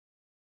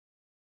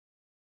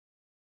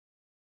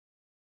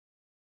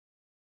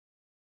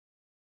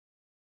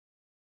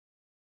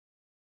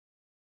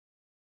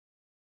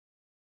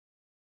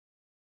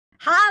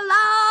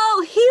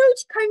Hello!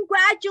 Huge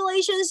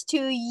congratulations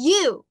to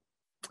you!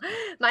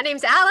 My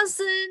name's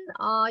Allison.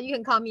 You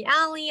can call me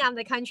Allie. I'm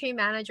the country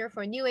manager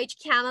for New Age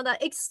Canada.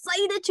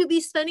 Excited to be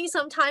spending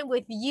some time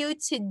with you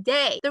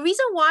today. The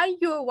reason why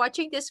you're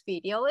watching this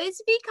video is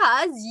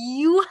because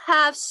you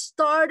have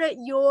started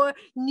your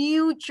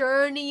new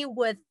journey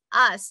with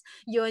us,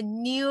 your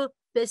new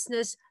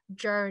business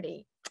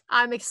journey.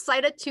 I'm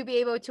excited to be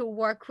able to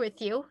work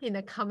with you in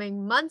the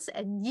coming months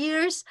and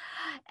years,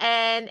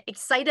 and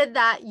excited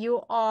that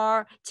you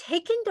are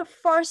taking the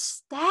first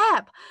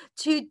step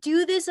to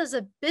do this as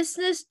a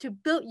business, to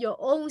build your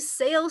own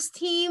sales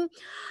team,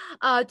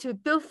 to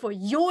build for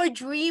your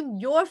dream,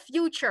 your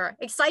future.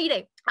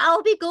 Exciting.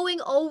 I'll be going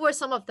over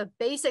some of the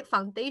basic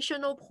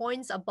foundational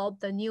points about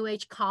the New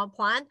Age comp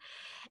plan.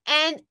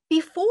 And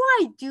before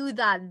I do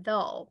that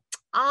though,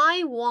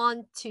 I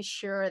want to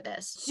share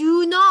this.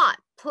 Do not,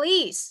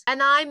 please,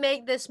 and I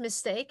make this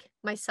mistake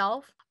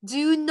myself,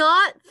 do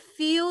not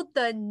feel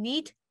the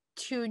need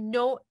to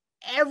know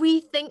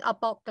everything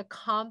about the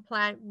comp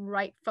plan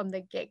right from the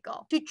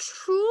get-go. To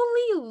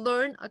truly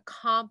learn a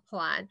comp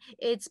plan,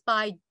 it's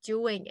by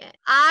doing it.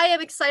 I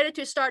am excited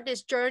to start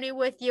this journey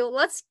with you.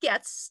 Let's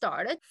get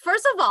started.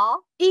 First of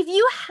all, if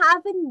you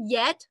haven't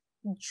yet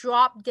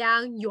dropped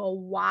down your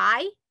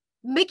why,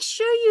 make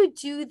sure you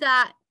do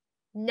that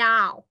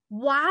now.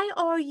 Why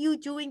are you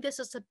doing this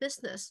as a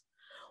business?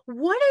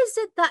 What is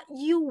it that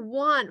you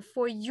want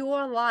for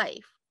your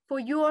life, for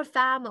your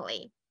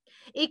family?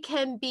 It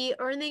can be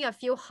earning a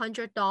few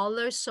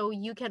 $100s so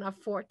you can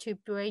afford to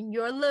bring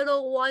your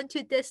little one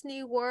to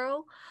Disney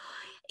World.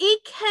 It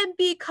can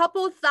be a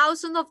couple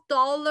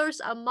 $1,000s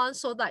a month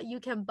so that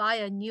you can buy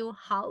a new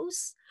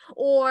house,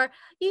 or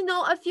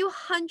a few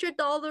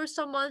 $100s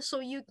a month so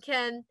you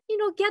can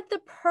get the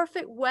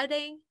perfect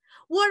wedding.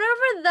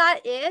 Whatever that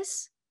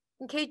is,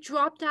 okay,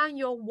 drop down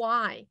your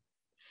why,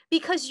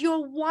 because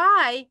your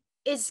why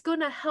is going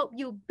to help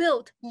you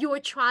build your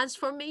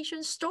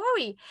transformation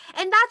story.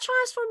 And that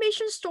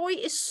transformation story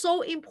is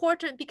so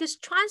important because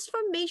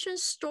transformation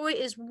story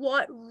is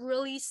what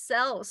really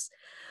sells.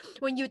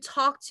 When you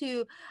talk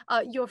to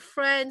your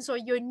friends or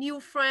your new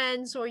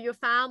friends or your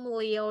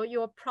family or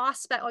your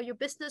prospect or your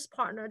business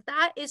partner,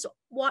 that is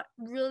what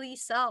really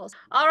sells.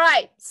 All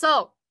right,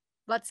 so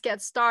let's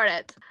get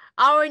started.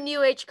 Our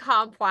New Age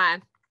comp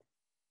plan.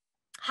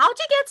 How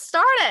to get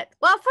started?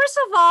 Well, first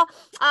of all,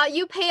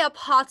 you pay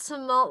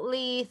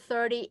approximately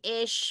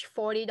 30-ish,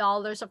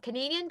 $40 of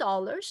Canadian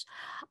dollars.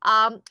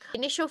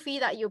 Initial fee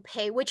that you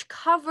pay, which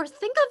covers,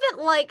 think of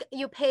it like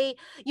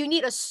you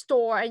need a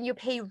store and you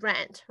pay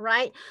rent,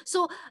 right?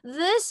 So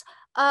this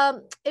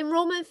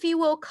enrollment fee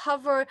will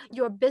cover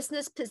your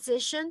business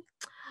position,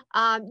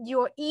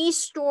 your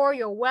e-store,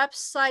 your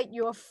website,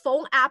 your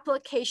phone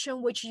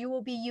application, which you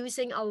will be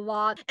using a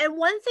lot. And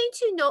one thing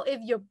to know,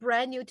 if you're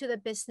brand new to the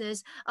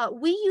business,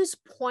 we use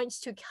points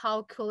to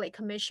calculate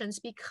commissions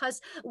because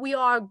we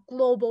are a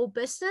global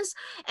business,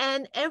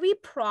 and every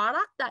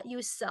product that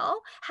you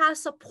sell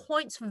has a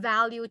points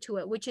value to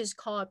it, which is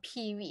called a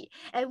PV.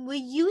 And we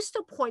use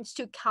the points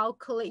to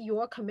calculate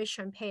your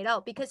commission paid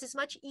out because it's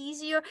much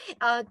easier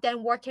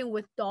than working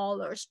with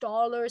dollars.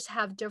 Dollars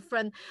have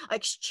different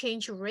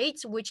exchange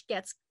rates, which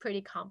gets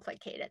pretty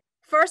complicated.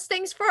 First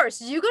things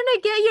first, you're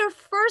gonna get your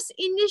first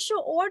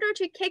initial order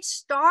to kick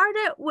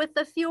started with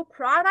a few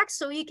products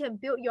so you can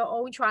build your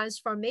own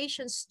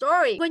transformation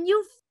story. When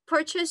you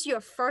purchase your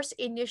first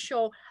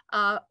initial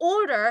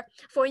order,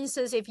 for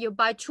instance, if you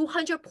buy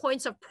 200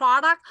 points of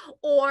product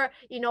or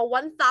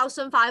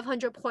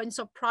 1,500 points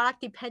of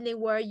product, depending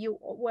where you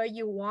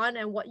want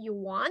and what you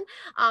want,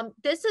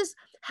 this is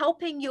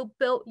helping you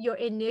build your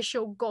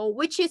initial goal,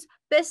 which is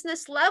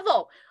business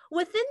level.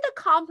 Within the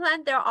comp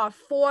plan, there are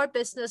 4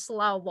 business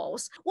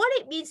levels. What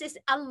it means is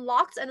it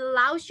unlocks and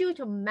allows you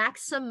to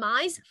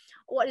maximize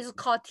what is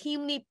called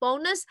team lead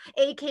bonus,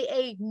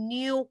 aka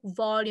new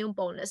volume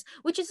bonus,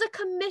 which is a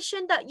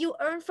commission that you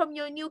earn from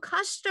your new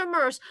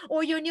customers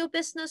or your new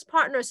business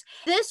partners.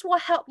 This will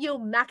help you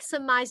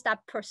maximize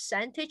that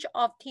percentage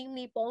of team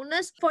lead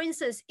bonus. For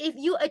instance, if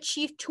you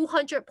achieve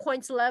 200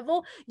 points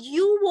level,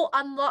 you will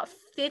unlock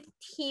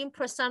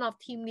 15% of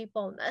team lead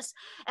bonus.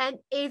 And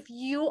if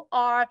you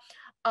are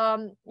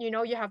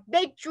you have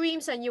big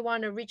dreams and you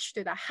want to reach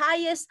to the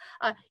highest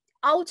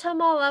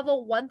ultimate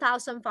level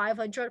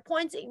 1,500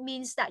 points, it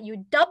means that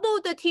you double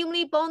the team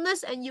lead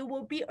bonus and you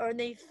will be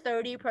earning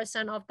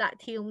 30% of that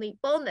team lead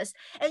bonus.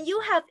 And you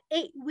have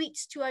 8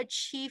 weeks to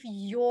achieve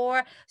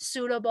your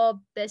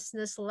suitable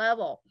business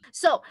level.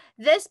 So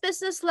this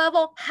business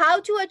level, how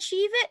to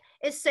achieve it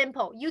is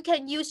simple. You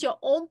can use your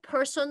own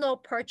personal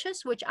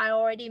purchase, which I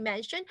already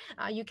mentioned.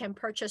 You can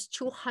purchase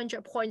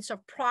 200 points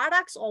of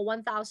products or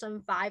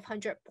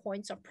 1,500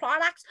 points of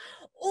products,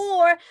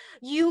 or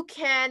you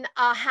can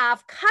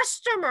have customers,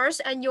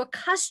 and your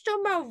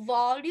customer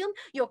volume,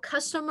 your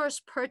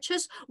customers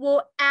purchase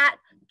will add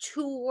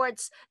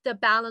towards the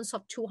balance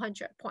of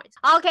 200 points.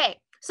 Okay,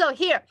 So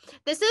here,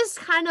 this is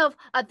kind of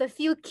the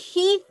few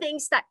key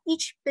things that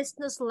each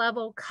business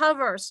level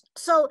covers.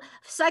 So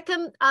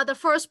second, the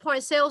first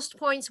point, sales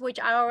points, which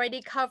I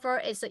already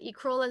covered, is the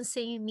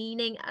equivalency,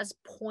 meaning as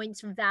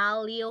points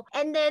value.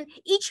 And then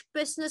each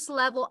business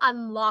level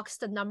unlocks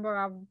the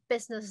number of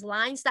business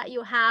lines that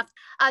you have.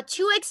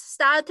 2x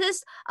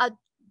status,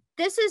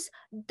 this is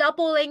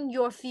doubling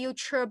your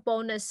future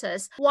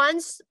bonuses.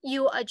 Once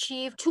you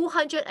achieve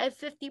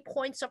 250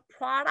 points of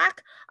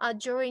product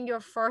during your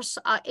first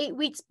 8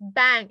 weeks,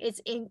 bang, it's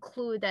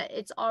included.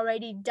 It's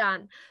already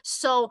done.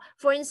 So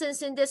for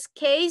instance, in this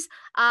case,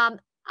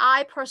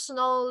 I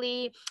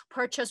personally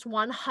purchased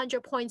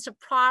 100 points of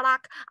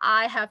product.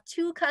 I have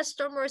 2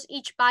 customers,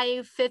 each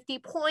buying 50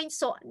 points.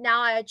 So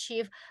now I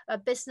achieve a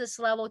business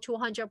level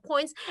 200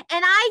 points.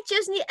 And I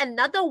just need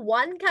another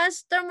 1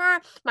 customer,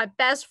 my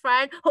best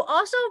friend, who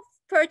also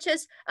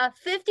purchased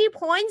 50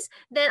 points.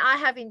 Then I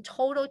have in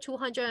total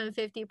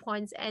 250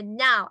 points. And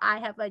now I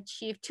have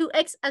achieved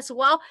 2x as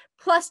well,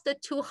 plus the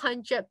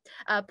 200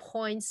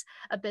 points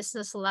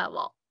business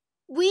level.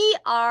 We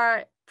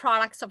are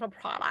products of a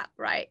product,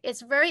 right?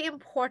 It's very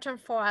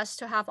important for us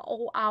to have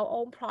all our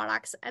own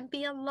products and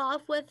be in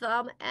love with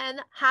them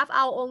and have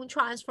our own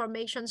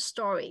transformation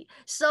story.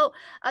 So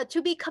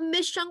to be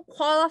commission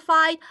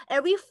qualified,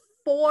 every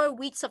 4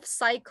 weeks of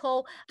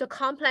cycle, the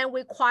comp plan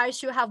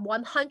requires you have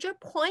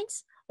 100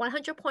 points.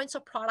 100 points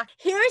of product.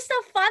 Here's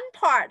the fun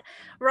part,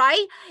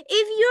 right?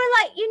 If you're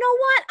like, you know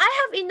what, I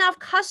have enough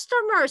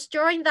customers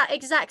during the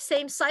exact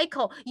same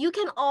cycle, you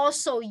can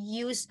also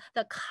use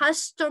the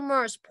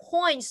customers'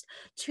 points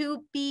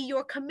to be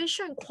your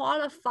commission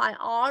qualified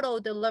auto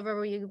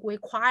delivery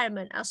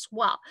requirement as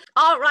well.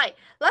 All right,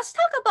 let's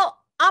talk about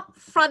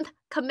upfront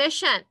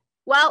commission.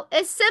 Well,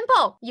 it's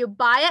simple. You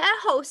buy it at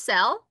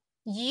wholesale.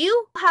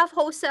 You have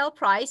wholesale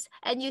price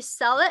and you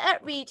sell it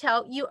at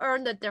retail, you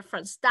earn the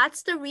difference.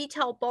 That's the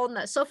retail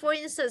bonus. So for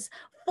instance,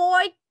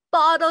 4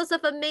 bottles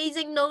of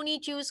amazing noni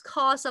juice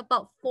cost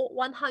about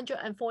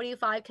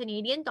 145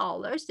 Canadian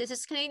dollars. This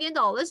is Canadian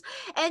dollars.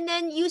 And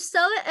then you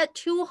sell it at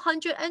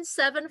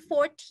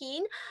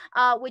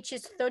 207.14, which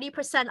is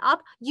 30%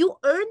 up. You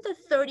earn the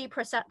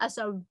 30% as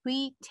a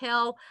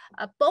retail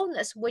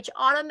bonus, which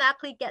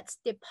automatically gets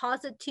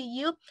deposited to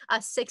you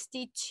at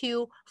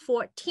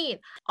 62.14.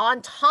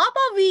 On top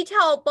of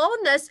retail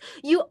bonus,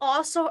 you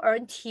also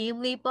earn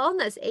team lead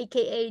bonus,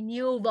 aka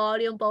new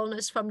volume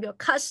bonus from your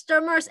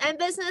customers and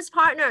business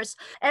partners.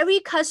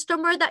 Every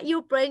customer that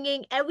you bring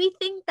in,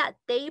 everything that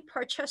they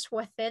purchase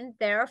within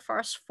their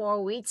first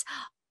 4 weeks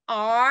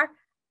are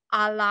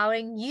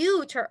allowing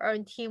you to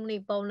earn team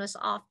lead bonus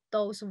off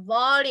those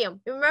volume.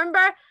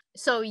 Remember?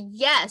 So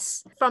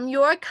yes, from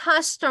your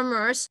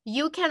customers,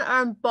 you can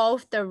earn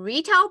both the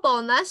retail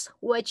bonus,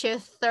 which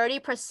is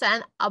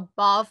 30%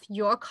 above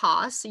your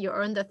cost. You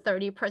earn the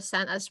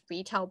 30% as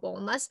retail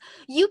bonus.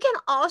 You can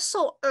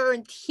also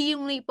earn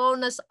team lead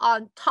bonus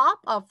on top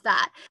of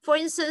that. For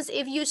instance,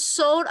 if you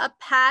sold a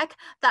pack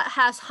that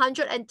has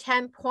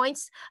 110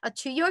 points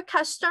to your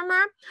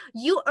customer,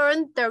 you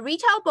earn the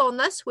retail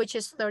bonus, which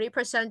is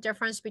 30%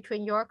 difference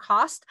between your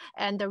cost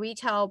and the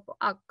retail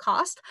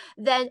cost.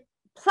 Then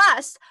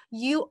plus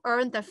you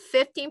earn the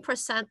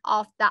 15%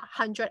 of that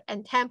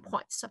 110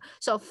 points.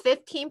 So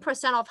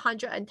 15% of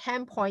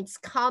 110 points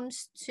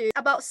comes to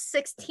about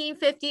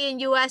 1650 in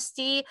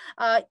USD,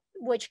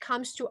 which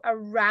comes to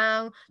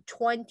around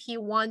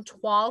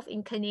 2112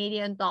 in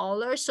Canadian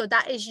dollars. So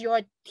that is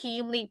your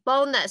team lead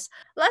bonus.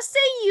 Let's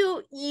say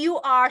you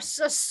are a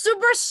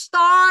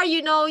superstar,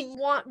 you know, you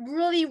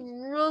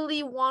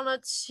really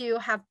wanted to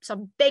have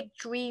some big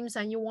dreams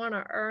and you want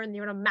to earn,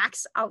 you want to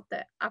max out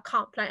the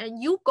account plan,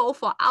 and you go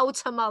for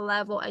ultimate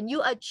level and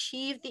you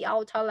achieve the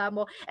ultimate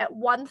level at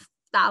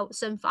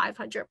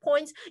 1,500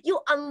 points, you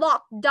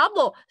unlock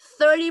double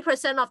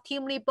 30% of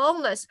team lead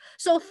bonus.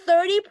 So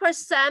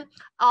 30%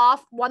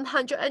 of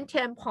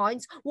 110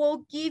 points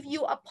will give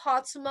you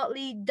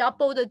approximately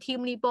double the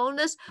team lead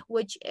bonus,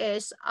 which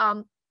is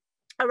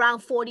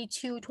around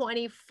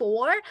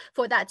 42.24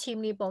 for that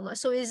team lead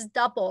bonus. So it's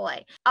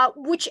doubling.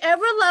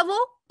 Whichever level,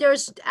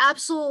 there's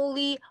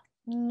absolutely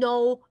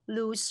no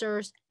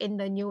losers in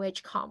the New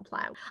Age comp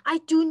plan.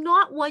 I do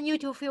not want you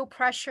to feel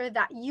pressure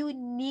that you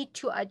need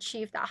to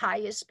achieve the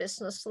highest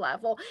business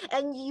level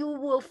and you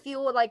will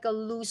feel like a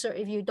loser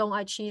if you don't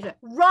achieve it.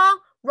 Wrong.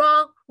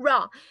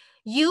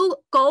 You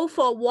go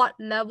for what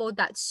level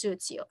that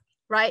suits you,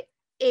 right?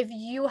 If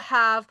you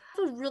have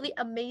a really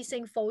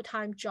amazing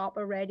full-time job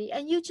already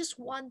and you just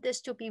want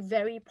this to be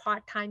very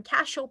part-time,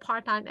 casual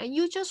part-time, and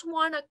you just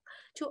want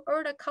to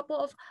earn a couple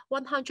of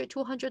 $100,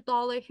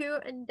 $200 here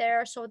and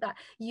there so that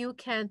you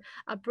can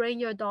bring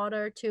your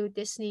daughter to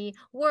Disney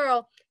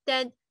World,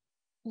 then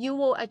you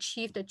will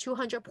achieve the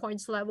 200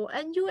 points level,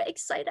 and you're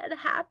excited and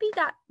happy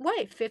that,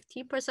 wait,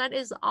 15%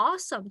 is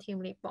awesome team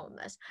lead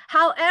bonus.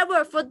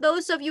 However, for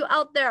those of you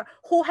out there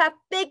who have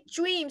big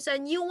dreams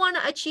and you want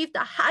to achieve the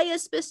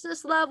highest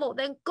business level,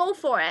 then go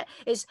for it.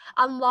 It's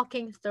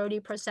unlocking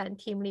 30%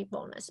 team lead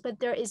bonus. But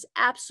there is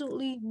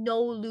absolutely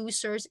no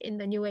losers in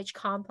the New Age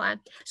comp plan.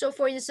 So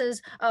for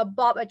instance,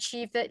 Bob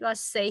achieved it. Let's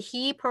say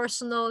he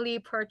personally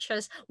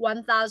purchased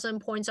 1,000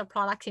 points of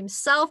product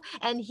himself,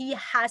 and he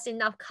has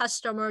enough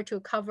customer to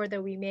cover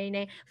the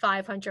remaining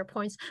 500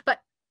 points, but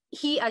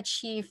he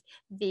achieved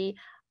the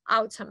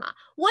Ultima.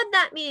 What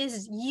that means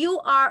is you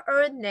are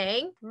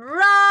earning,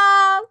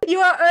 wrong, you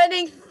are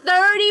earning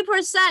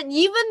 30%,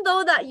 even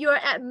though that you're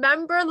at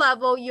member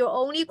level, you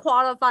only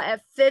qualify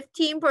at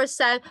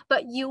 15%,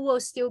 but you will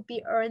still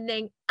be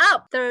earning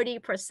up 30%.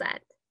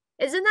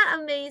 Isn't that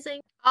amazing?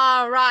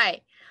 All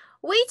right.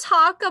 We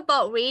talk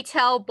about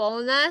retail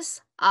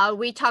bonus.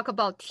 We talk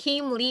about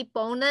team lead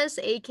bonus,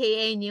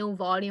 aka new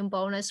volume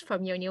bonus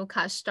from your new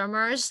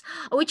customers,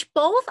 which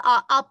both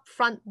are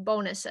upfront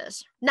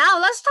bonuses.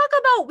 Now let's talk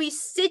about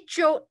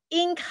residual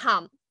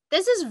income.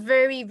 This is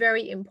very,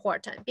 very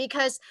important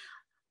because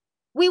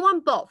we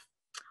want both.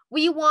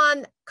 We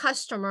want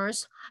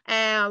customers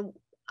and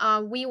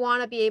we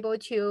want to be able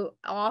to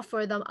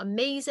offer them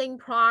amazing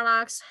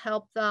products,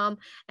 help them,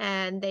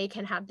 and they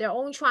can have their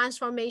own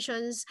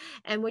transformations,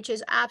 and which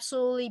is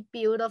absolutely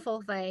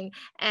beautiful thing.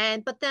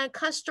 And but then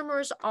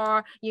customers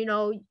are,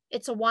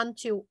 it's a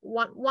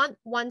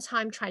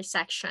one-time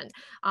transaction.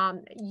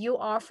 You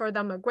offer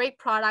them a great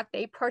product,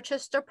 they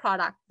purchase the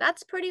product.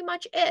 That's pretty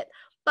much it.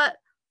 But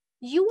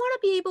you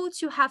want to be able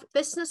to have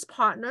business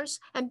partners,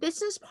 and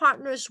business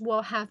partners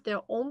will have their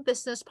own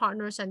business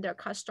partners and their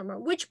customer,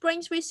 which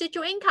brings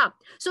residual income.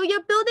 So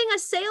you're building a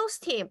sales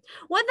team.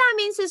 What that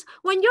means is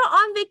when you're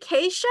on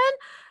vacation,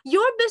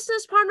 your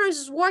business partner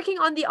is working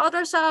on the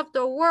other side of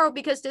the world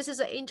because this is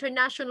an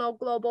international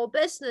global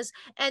business,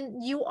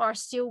 and you are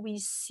still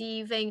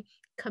receiving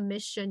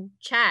commission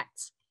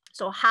checks.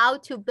 So how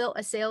to build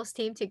a sales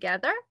team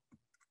together?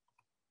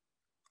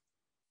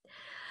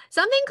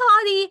 Something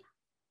called the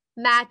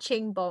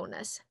matching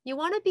bonus. You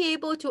want to be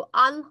able to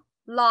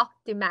unlock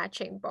the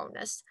matching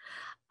bonus.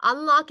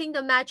 Unlocking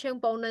the matching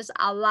bonus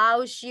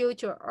allows you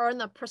to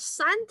earn a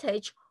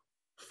percentage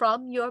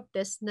from your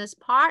business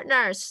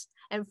partners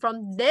and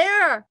from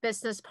their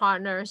business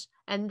partners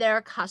and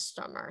their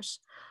customers.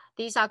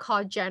 These are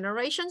called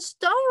generations.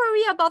 Don't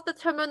worry about the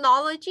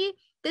terminology.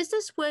 This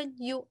is when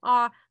you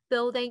are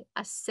building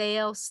a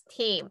sales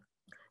team.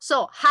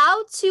 So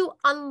how to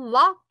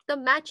unlock the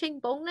matching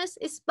bonus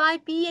is by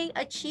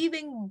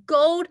achieving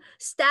gold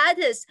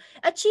status.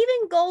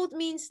 Achieving gold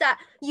means that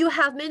you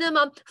have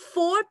minimum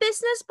 4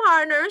 business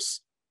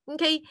partners,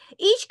 okay,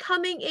 each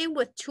coming in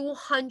with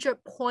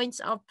 200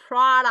 points of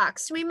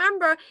products.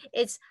 Remember,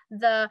 it's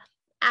the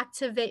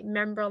activate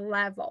member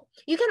level.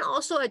 You can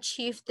also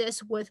achieve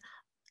this with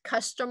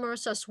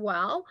customers as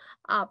well.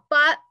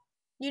 But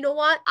you know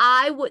what?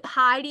 I would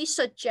highly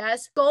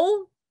suggest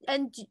go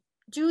and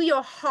do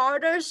your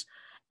hardest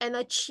and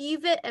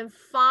achieve it and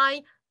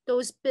find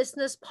those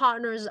business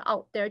partners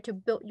out there to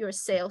build your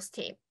sales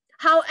team.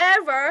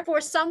 However,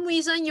 for some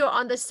reason, you're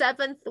on the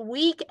 7th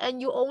week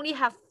and you only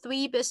have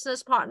 3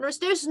 business partners.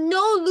 There's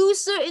no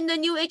loser in the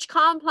New Age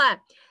comp plan.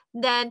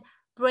 Then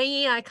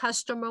bringing a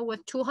customer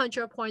with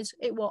 200 points,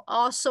 it will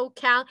also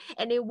count,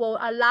 and it will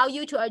allow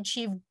you to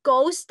achieve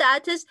gold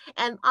status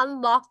and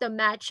unlock the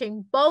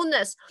matching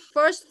bonus.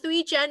 First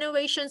 3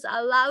 generations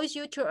allows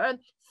you to earn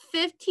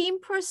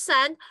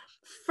 15%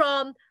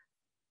 from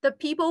the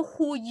people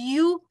who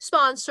you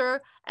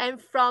sponsor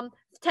and from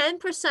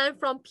 10%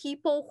 from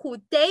people who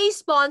they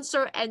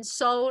sponsor, and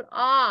so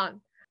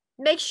on.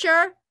 Make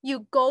sure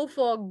you go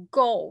for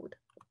gold.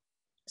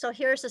 So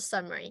here's a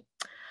summary.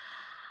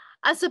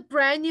 As a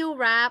brand new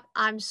rep,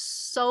 I'm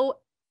so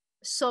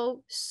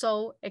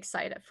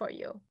excited for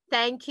you.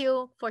 Thank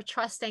you for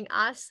trusting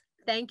us.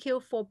 Thank you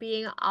for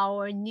being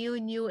our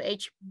new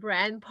age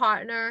brand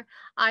partner.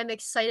 I'm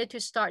excited to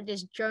start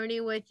this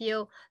journey with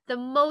you. The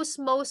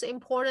most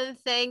important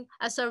thing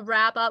as a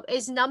wrap up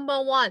is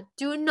number 1,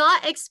 do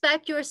not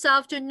expect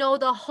yourself to know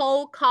the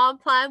whole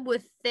comp plan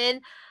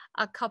within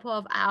a couple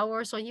of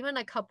hours or even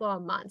a couple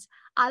of months.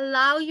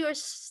 Allow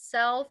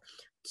yourself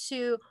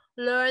to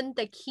learn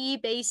the key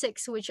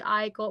basics, which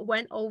I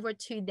went over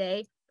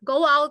today.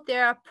 Go out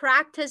there,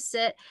 practice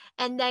it,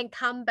 and then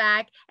come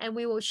back and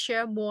we will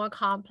share more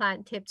comp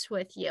plan tips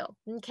with you.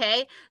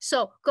 Okay,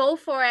 so go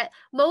for it.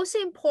 Most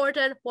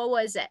important, what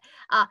was it?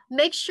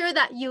 Make sure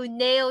that you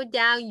nail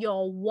down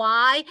your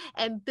why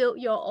and build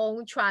your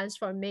own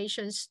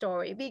transformation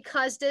story,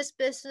 because this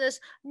business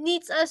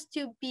needs us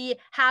to be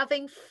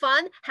having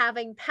fun,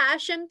 having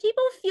passion.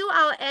 People feel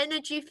our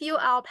energy, feel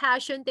our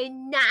passion. They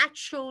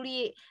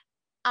naturally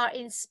are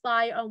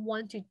inspired and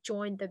want to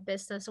join the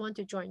business, want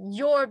to join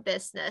your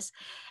business.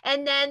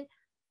 And then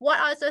what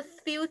are the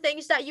few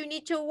things that you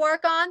need to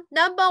work on?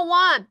 Number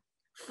 1,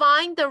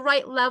 find the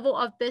right level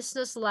of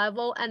business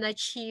level and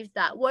achieve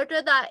that,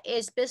 whether that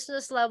is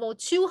business level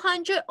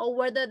 200 or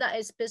whether that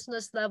is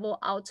business level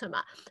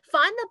Ultima.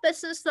 Find the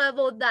business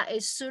level that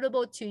is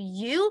suitable to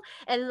you,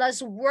 and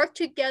let's work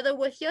together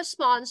with your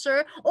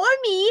sponsor or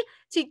me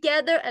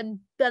together and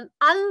then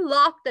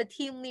unlock the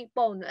team lead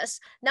bonus.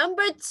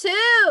 Number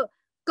 2,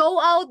 go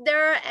out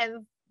there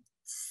and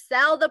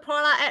sell the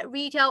product at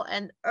retail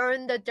and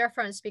earn the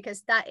difference,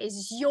 because that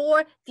is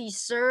your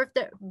deserved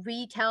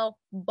retail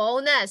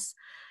bonus.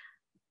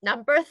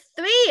 Number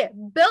 3,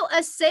 build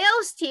a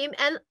sales team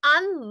and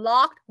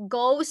unlock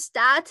gold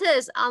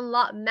status,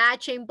 unlock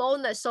matching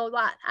bonus, so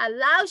that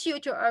allows you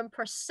to earn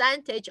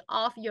percentage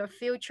of your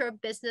future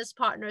business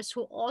partners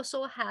who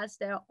also has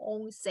their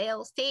own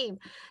sales team.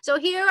 So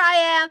here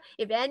I am.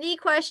 If any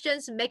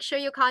questions, make sure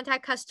you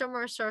contact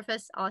customer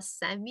service or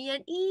send me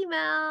an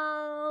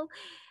email.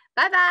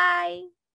 Bye-bye.